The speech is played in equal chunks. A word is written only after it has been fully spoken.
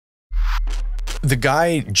the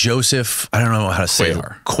guy, Joseph, I don't know how to say it.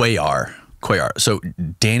 Cuellar. So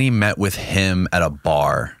Danny met with him at a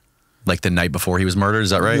bar like the night before he was murdered. Is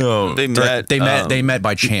that right? No, they met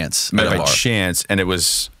by chance. Met by chance, and it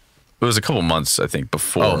was a couple months, I think,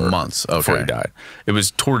 before. Oh, months. Okay. Before he died. It was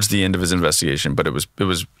towards the end of his investigation, but it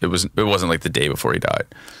wasn't like the day before he died.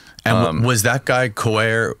 And was that guy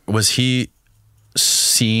Cuellar? Was he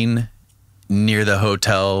seen near the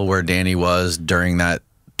hotel where Danny was during that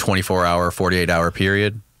 24-hour, 48-hour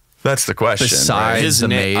period? That's the question. Besides his the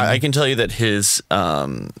maid? I can tell you that his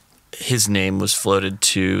name was floated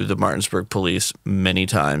to the Martinsburg police many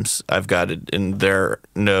times. I've got it in their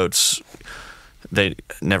notes. They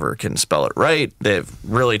never can spell it right. They have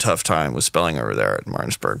really tough time with spelling over there at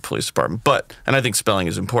Martinsburg Police Department. And I think spelling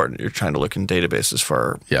is important. You're trying to look in databases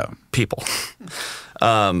for people.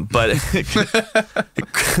 But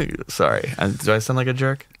sorry, do I sound like a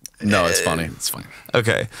jerk? No, it's funny. It's fine.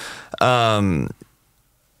 Okay.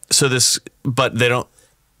 But they don't.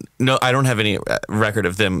 No, I don't have any record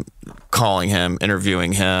of them calling him,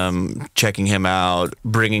 interviewing him, checking him out,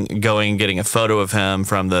 getting a photo of him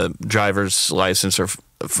from the driver's license or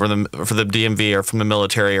for the DMV or from the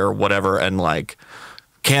military or whatever, and like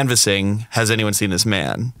canvassing. Has anyone seen this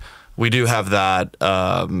man? We do have that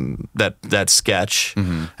that sketch,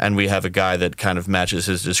 and we have a guy that kind of matches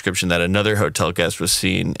his description that another hotel guest was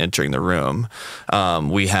seen entering the room.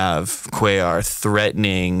 We have Cuellar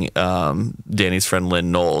threatening Danny's friend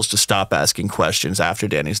Lynn Knowles to stop asking questions after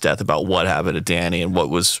Danny's death about what happened to Danny and what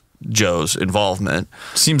was Joe's involvement.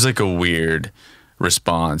 Seems like a weird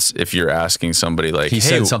response if you're asking somebody like, he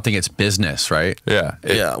said something, it's business, right?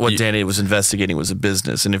 Yeah. What Danny was investigating was a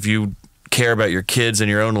business, and if you care about your kids and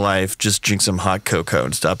your own life, just drink some hot cocoa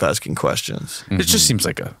and stop asking questions. It just seems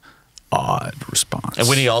like a odd response. And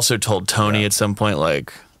when he also told Tony at some point,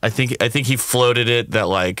 like, I think he floated it that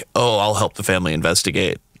like, oh, I'll help the family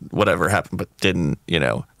investigate whatever happened, but didn't,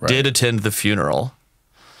 did attend the funeral.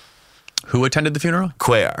 Who attended the funeral?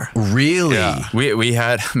 Cuellar. Really? Yeah.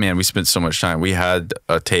 We spent so much time. We had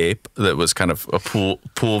a tape that was kind of a pool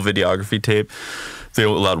videography tape. They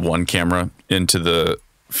allowed one camera into the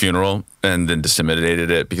funeral and then disseminated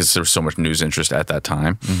it because there was so much news interest at that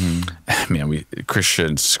time. Man,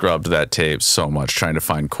 Christian scrubbed that tape so much trying to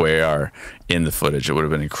find Cuellar in the footage. It would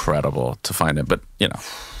have been incredible to find him, but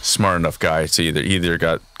smart enough guy to either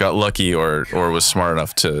got lucky or was smart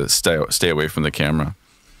enough to stay away from the camera.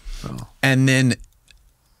 And then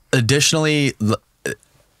additionally,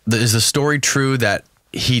 is the story true that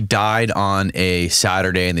he died on a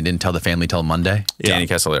Saturday and they didn't tell the family till Monday? Danny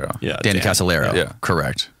Casolaro. Yeah, Danny Casolaro. Yeah,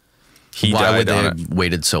 correct. Why would they have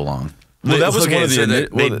waited so long? Well, that was one of the.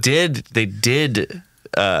 They did.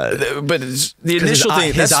 But the initial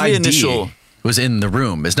thing. That's the initial. Was in the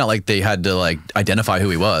room. It's not like they had to like identify who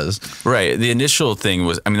he was. Right. The initial thing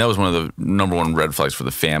was. I mean, that was one of the #1 red flags for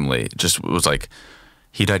the family. Just was like,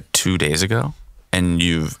 he died 2 days ago, and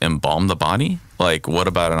you've embalmed the body. Like, what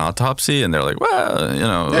about an autopsy? And they're like, well,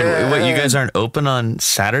 What, you guys aren't open on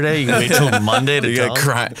Saturday? You can wait till Monday to tell?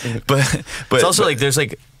 Cry. But it's also like there's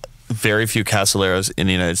like very few Casolaros in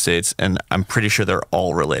the United States, and I'm pretty sure they're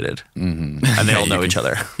all related, and they all know each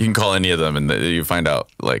other. You can call any of them, and you find out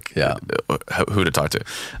like who to talk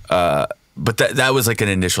to. But that was like an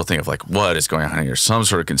initial thing of like, what is going on here? Some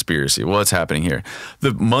sort of conspiracy. What's happening here?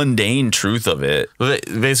 The mundane truth of it.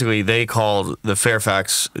 Basically, they called the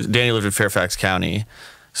Fairfax. Danny lived in Fairfax County,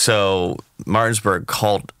 so Martinsburg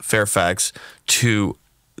called Fairfax to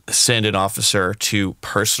send an officer to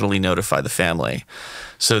personally notify the family.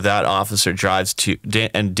 So that officer drives to,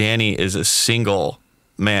 and Danny is a single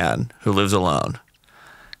man who lives alone.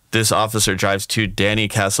 This officer drives to Danny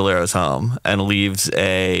Casolaro's home and leaves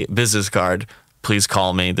a business card. Please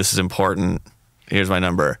call me. This is important. Here's my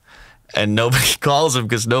number. And nobody calls him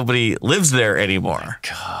because nobody lives there anymore.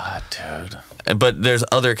 God, dude. But there's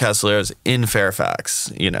other Casolaros in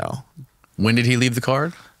Fairfax, When did he leave the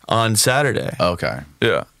card? On Saturday. Okay.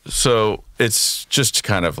 Yeah. So it's just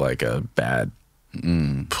kind of like a bad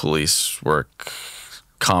police work,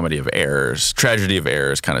 comedy of errors, tragedy of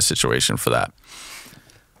errors kind of situation for that.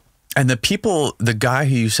 And the guy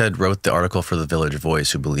who you said wrote the article for the Village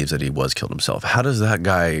Voice who believes that he was killed himself, how does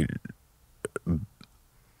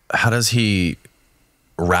he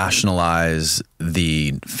rationalize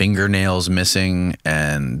the fingernails missing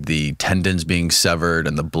and the tendons being severed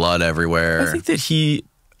and the blood everywhere? I think that he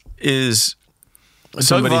is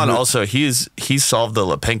Doug Vaughn also, he solved the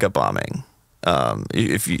Lepenka bombing.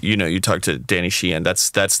 if you talk to Danny Sheehan, that's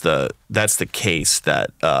the case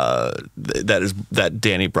that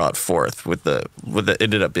Danny brought forth with the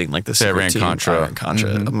ended up being like the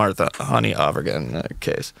Iran-Contra, Martha Honey Overgan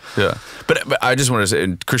case. Yeah, but I just want to say,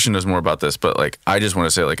 and Christian knows more about this, but like I just want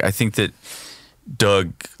to say, like I think that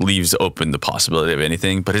Doug leaves open the possibility of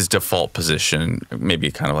anything, but his default position,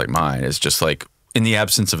 maybe kind of like mine, is just like in the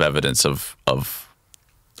absence of evidence of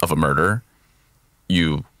a murder,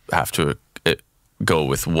 you have to go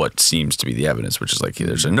with what seems to be the evidence, which is like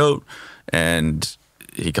there's a note and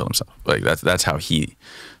he killed himself. Like that's how he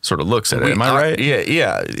sort of looks at it. Am I right?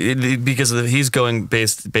 Yeah. Because he's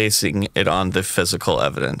basing it on the physical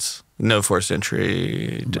evidence. No forced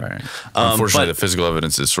entry. Right. Unfortunately, the physical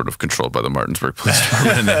evidence is sort of controlled by the Martinsburg Police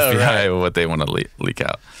Department and the FBI, what they want to leak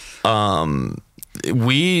out.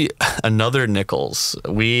 Another Nichols,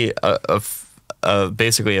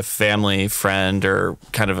 basically a family friend or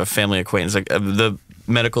kind of a family acquaintance, like the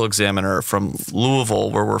medical examiner from Louisville,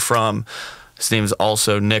 where we're from. His name's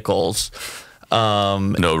also Nichols.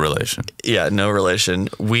 No relation. Yeah, no relation.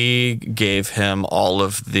 We gave him all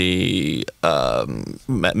of the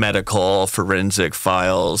medical forensic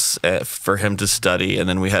files for him to study, and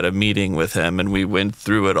then we had a meeting with him, and we went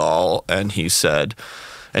through it all, and he said,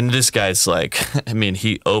 and this guy's like, I mean,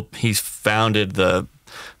 he founded the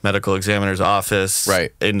medical examiner's office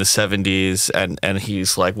in the 70s, and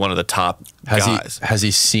he's like one of the top guys. Has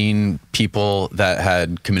he seen people that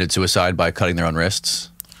had committed suicide by cutting their own wrists?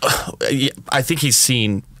 I think he's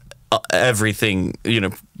seen everything,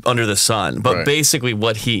 under the sun. But basically,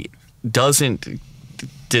 what he doesn't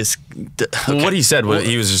what he said,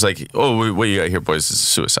 he was just like, "Oh, what you got here, boys, is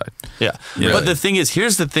suicide." Yeah. But the thing is,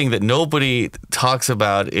 here's the thing that nobody talks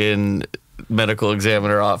about in medical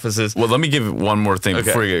examiner offices. Well, let me give one more thing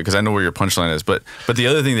before you get, because I know where your punchline is. But the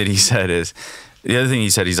other thing that he said is,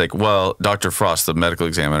 he's like, well, Dr. Frost, the medical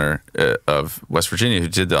examiner of West Virginia who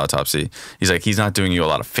did the autopsy, he's like, he's not doing you a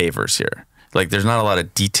lot of favors here. Like, there's not a lot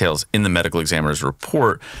of details in the medical examiner's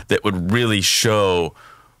report that would really show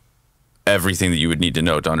everything that you would need to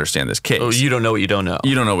know to understand this case. Oh, you don't know what you don't know.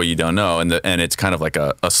 You don't know what you don't know, and it's kind of like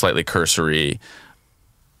a slightly cursory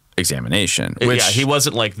examination. Which, he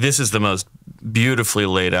wasn't like, this is the most beautifully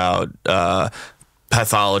laid out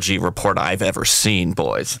pathology report I've ever seen,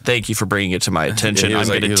 boys. Thank you for bringing it to my attention. I'm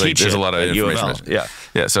going to teach there's it a lot of information.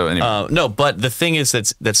 Yeah. So anyway, no, but the thing is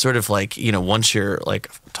that's sort of like, once you're like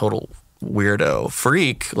a total weirdo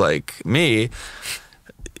freak like me,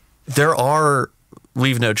 there are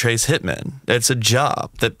leave no trace hitmen. It's a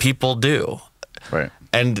job that people do, right?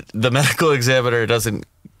 And the medical examiner doesn't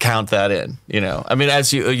count that in, I mean,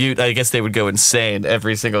 as you I guess they would go insane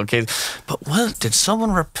every single case. But what did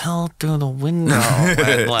someone rappel through the window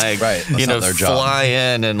and like fly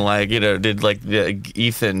in and like did like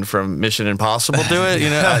Ethan from Mission Impossible do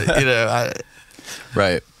it?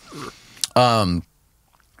 Right.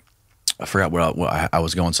 I forgot what I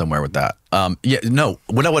was going somewhere with that.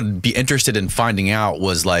 What I would be interested in finding out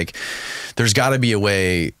was like, there's got to be a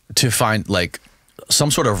way to find like some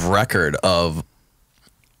sort of record of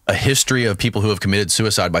a history of people who have committed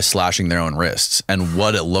suicide by slashing their own wrists and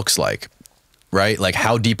what it looks like, right? Like,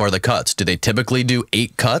 how deep are the cuts? Do they typically do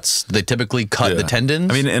 8 cuts? Do they typically cut the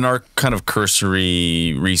tendons? I mean, in our kind of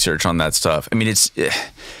cursory research on that stuff, I mean,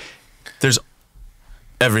 there's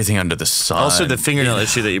everything under the sun. Also, the fingernail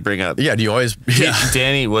issue that you bring up. Yeah, do you always...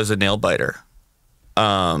 Danny was a nail biter.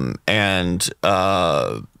 And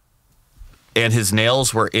his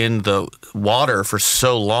nails were in the water for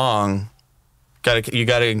so long. You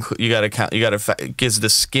gotta count. Because the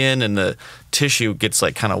skin and the tissue gets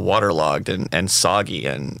like kind of waterlogged and soggy,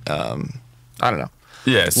 and I don't know.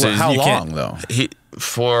 Yeah. So how long though?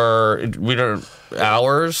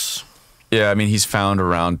 Hours. Yeah, I mean, he's found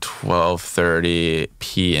around 12:30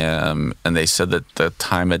 p.m. and they said that the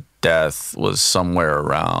time of death was somewhere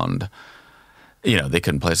around. They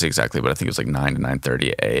couldn't place it exactly, but I think it was like 9 to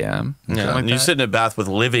 9:30 a.m. Yeah, like you sit in a bath with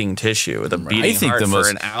living tissue with a beating heart for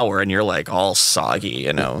an hour, and you're like all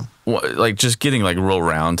soggy, Like just getting like a real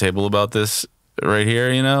round table about this right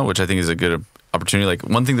here, which I think is a good opportunity. Like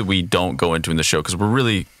one thing that we don't go into in the show, because we're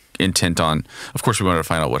really intent on, of course, we wanted to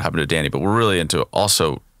find out what happened to Danny, but we're really into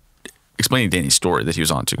also explaining Danny's story that he was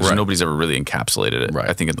on to, because nobody's ever really encapsulated it,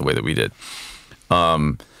 I think, in the way that we did.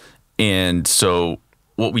 And so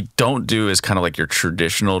what we don't do is kind of like your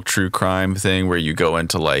traditional true crime thing where you go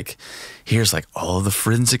into like, here's like all the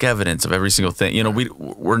forensic evidence of every single thing.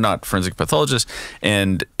 We're not forensic pathologists,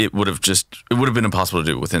 and it would have been impossible to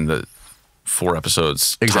do within the 4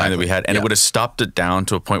 episodes time that we had, and it would have stopped it down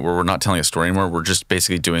to a point where we're not telling a story anymore. We're just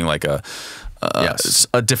basically doing like a Yes. It's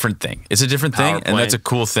a different thing. It's a different thing, and that's a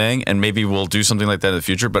cool thing. And maybe we'll do something like that in the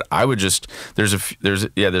future. But I would just there's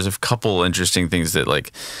a couple interesting things that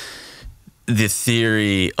like the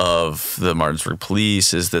theory of the Martinsburg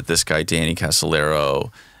police is that this guy Danny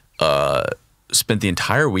Casolaro spent the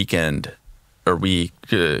entire weekend or week.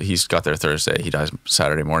 He's got there Thursday. He dies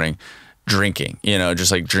Saturday morning, drinking. You know,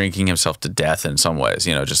 just like drinking himself to death in some ways.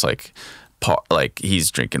 You know, just like he's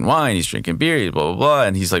drinking wine, he's drinking beer, blah, blah, blah.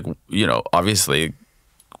 And he's like, you know, obviously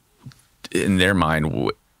in their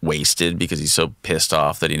mind wasted because he's so pissed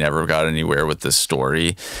off that he never got anywhere with this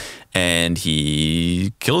story. And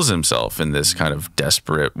he kills himself in this kind of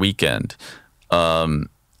desperate weekend.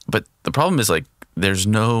 But the problem is like, there's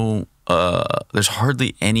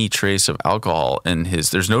hardly any trace of alcohol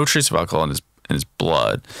there's no trace of alcohol in his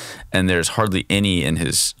blood, and there's hardly any in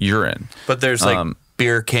his urine. But there's like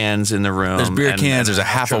beer cans in the room. There's beer cans. There's a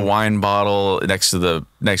half a wine bottle next to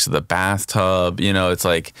the bathtub. You know, it's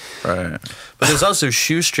like Right. But there's also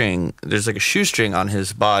shoestring. There's like a shoestring on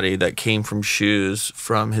his body that came from shoes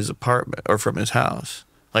from his apartment or from his house.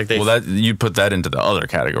 Like you put that into the other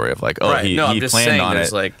category of like, oh, right. he planned on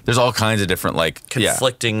it. Like there's all kinds of different like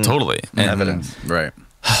conflicting totally evidence. Right.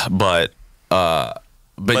 But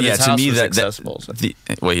yeah, his to house me was that accessible. So.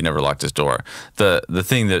 he never locked his door. The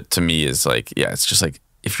thing that to me is like, yeah, it's just like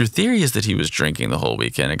if your theory is that he was drinking the whole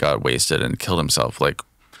weekend and got wasted and killed himself, like,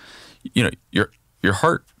 you know, your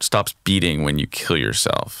heart stops beating when you kill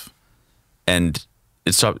yourself, and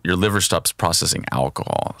your liver stops processing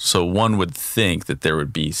alcohol. So one would think that there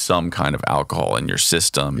would be some kind of alcohol in your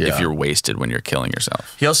system if you're wasted when you're killing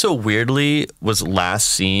yourself. He also weirdly was last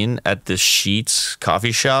seen at the Sheets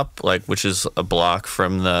coffee shop, like which is a block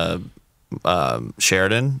from the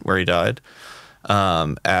Sheridan where he died,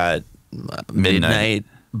 at midnight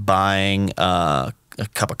buying a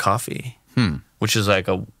cup of coffee, which is like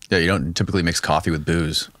Yeah, you don't typically mix coffee with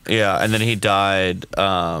booze. Yeah, and then he died.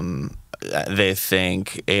 They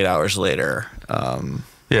think 8 hours later.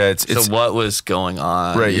 Yeah, so what was going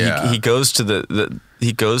on? Right. Yeah. He goes to the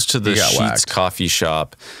Sheets whacked. coffee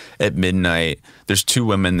shop at midnight. There's two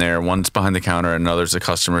women there. One's behind the counter, and another's a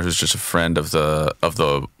customer who's just a friend of the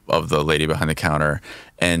lady behind the counter.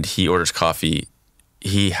 And he orders coffee.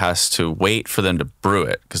 He has to wait for them to brew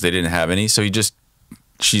it because they didn't have any. So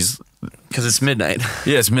because it's midnight.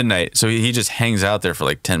 Yeah, it's midnight. So he just hangs out there for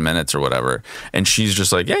like 10 minutes or whatever. And she's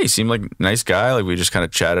just like, yeah, he seemed like a nice guy. Like we just kind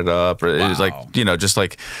of chatted up. Or it was like, you know, just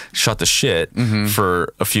like shot the shit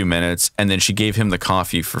for a few minutes. And then she gave him the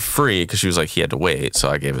coffee for free because she was like, he had to wait. So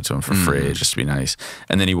I gave it to him for free just to be nice.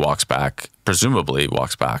 And then he presumably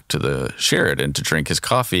walks back to the Sheridan to drink his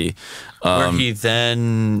coffee. Where he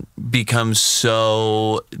then becomes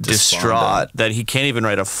so distraught that he can't even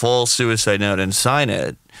write a full suicide note and sign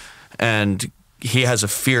it. And he has a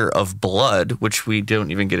fear of blood, which we don't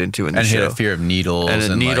even get into in the show. And he had a fear of needles. And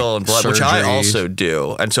a needle and blood, surgeries. which I also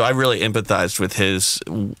do. And so I really empathized with his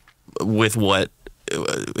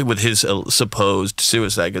supposed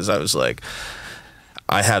suicide, because I was like,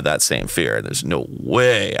 I have that same fear, and there's no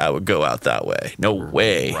way I would go out that way. No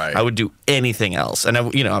way. Right. I would do anything else. And I,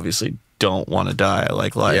 you know, obviously don't want to die. I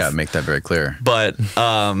like life. Yeah, make that very clear. But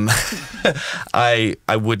I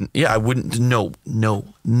wouldn't. Yeah, I wouldn't.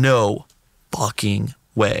 No fucking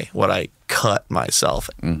way would I cut myself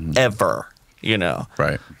ever. You know,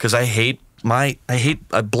 Right. Because I hate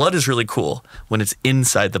blood is really cool when it's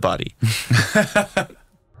inside the body.